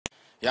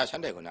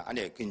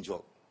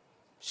The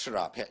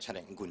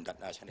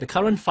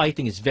current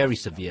fighting is very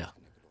severe.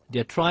 They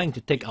are trying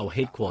to take our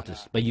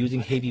headquarters by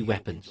using heavy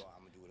weapons,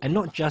 and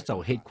not just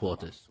our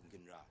headquarters.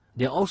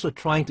 They are also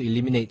trying to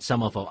eliminate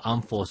some of our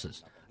armed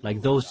forces,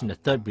 like those in the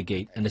 3rd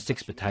Brigade and the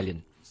 6th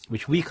Battalion,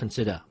 which we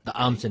consider the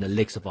arms and the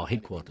legs of our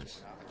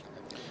headquarters.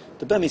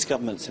 The Burmese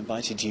government's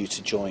invited you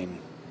to join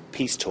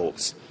peace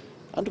talks.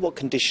 Under what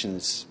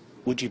conditions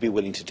would you be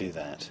willing to do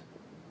that?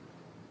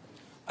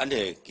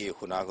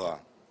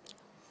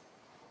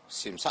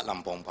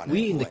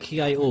 We in the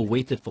KIO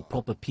waited for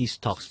proper peace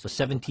talks for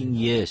 17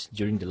 years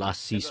during the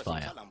last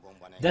ceasefire.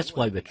 That's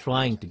why we're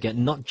trying to get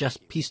not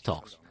just peace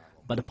talks,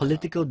 but a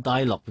political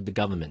dialogue with the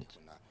government.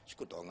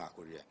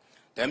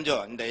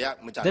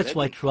 That's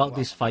why throughout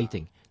this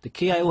fighting, the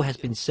KIO has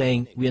been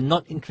saying we are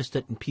not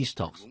interested in peace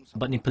talks,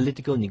 but in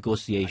political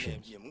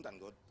negotiations.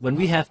 When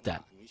we have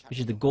that, which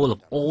is the goal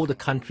of all the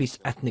country's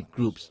ethnic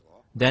groups,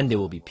 then there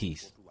will be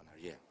peace.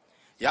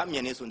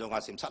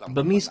 The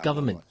Burmese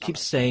government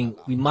keeps saying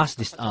we must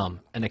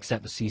disarm and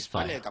accept a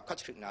ceasefire.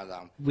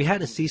 We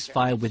had a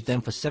ceasefire with them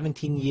for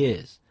 17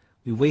 years.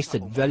 We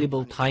wasted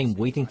valuable time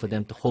waiting for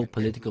them to hold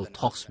political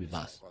talks with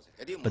us,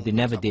 but they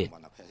never did.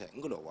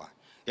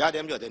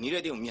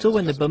 So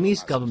when the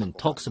Burmese government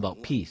talks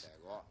about peace,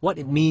 what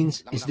it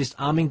means is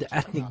disarming the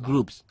ethnic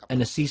groups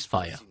and a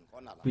ceasefire.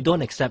 We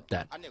don't accept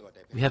that.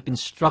 We have been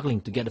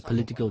struggling to get a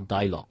political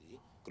dialogue.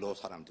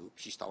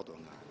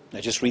 Now,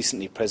 just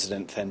recently,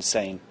 President Thein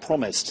Sein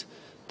promised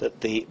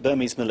that the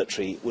Burmese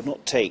military would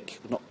not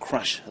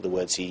crush, are the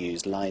words he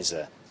used,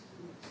 Liza.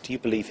 Do you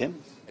believe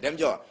him? For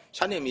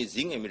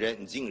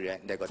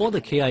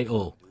the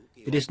KIO,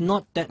 it is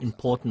not that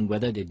important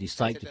whether they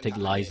decide to take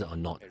Liza or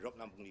not.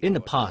 In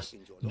the past,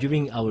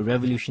 during our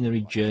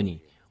revolutionary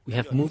journey, we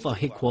have moved our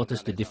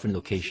headquarters to different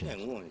locations.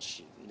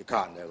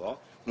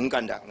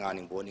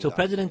 So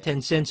President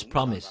Thein Sein's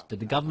promise that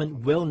the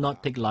government will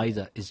not take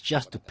Liza is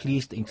just to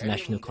please the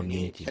international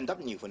community.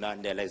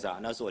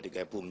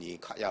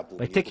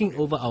 By taking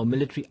over our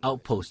military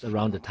outposts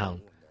around the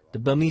town, the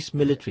Burmese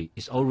military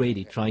is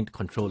already trying to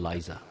control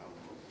Liza.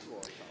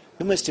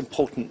 Your most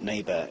important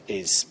neighbour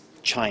is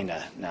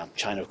China. Now,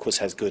 China, of course,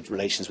 has good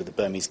relations with the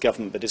Burmese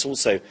government, but it's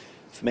also,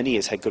 for many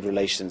years, had good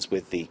relations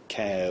with the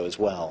KIO as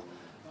well.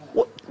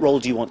 What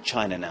role do you want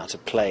China now to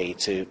play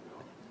to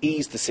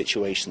ease the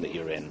situation that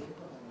you're in?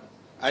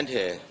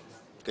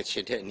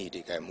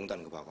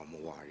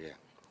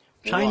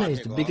 China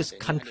is the biggest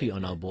country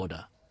on our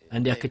border,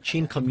 and there are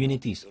Kachin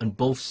communities on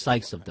both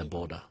sides of the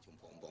border.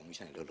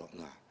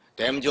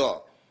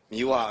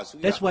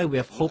 That's why we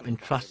have hope and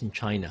trust in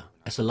China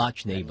as a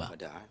large neighbor.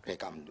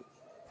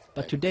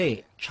 But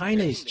today,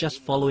 China is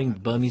just following the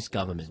Burmese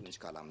government.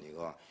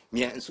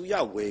 We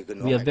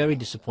are very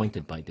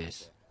disappointed by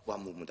this.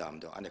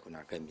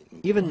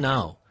 Even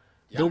now,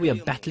 though we are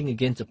battling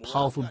against a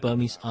powerful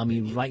Burmese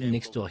army right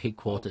next to our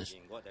headquarters,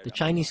 the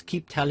Chinese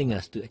keep telling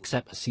us to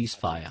accept a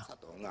ceasefire.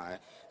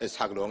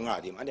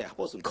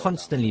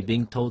 Constantly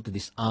being told to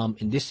disarm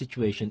in this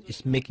situation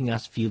is making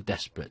us feel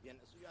desperate.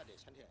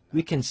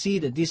 We can see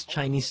that these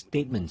Chinese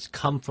statements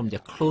come from their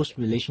close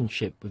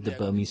relationship with the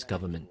Burmese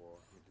government.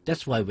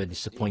 That's why we're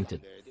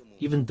disappointed,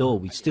 even though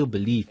we still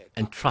believe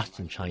and trust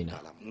in China.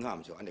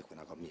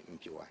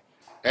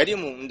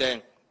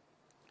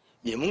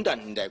 We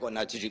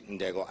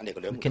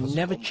can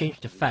never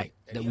change the fact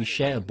that we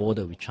share a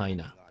border with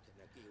China.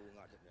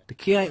 The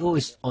KIO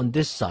is on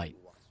this side,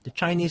 the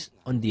Chinese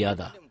on the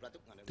other.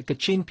 The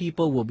Kachin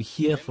people will be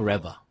here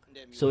forever,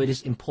 so it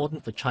is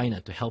important for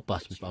China to help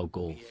us with our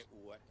goals.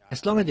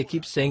 As long as they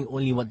keep saying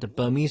only what the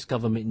Burmese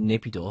government in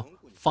Naypyidaw,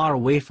 far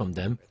away from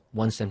them,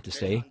 wants them to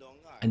say,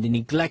 and they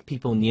neglect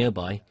people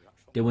nearby,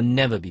 there will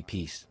never be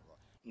peace.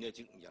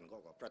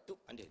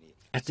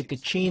 As the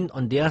Kachin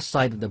on their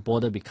side of the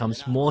border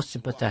becomes more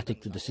sympathetic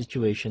to the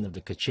situation of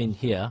the Kachin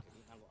here,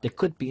 there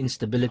could be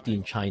instability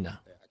in China.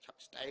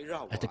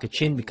 As the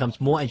Kachin becomes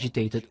more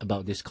agitated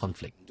about this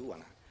conflict.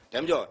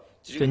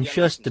 To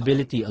ensure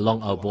stability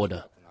along our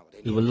border,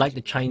 we would like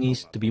the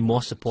Chinese to be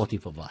more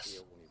supportive of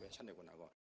us.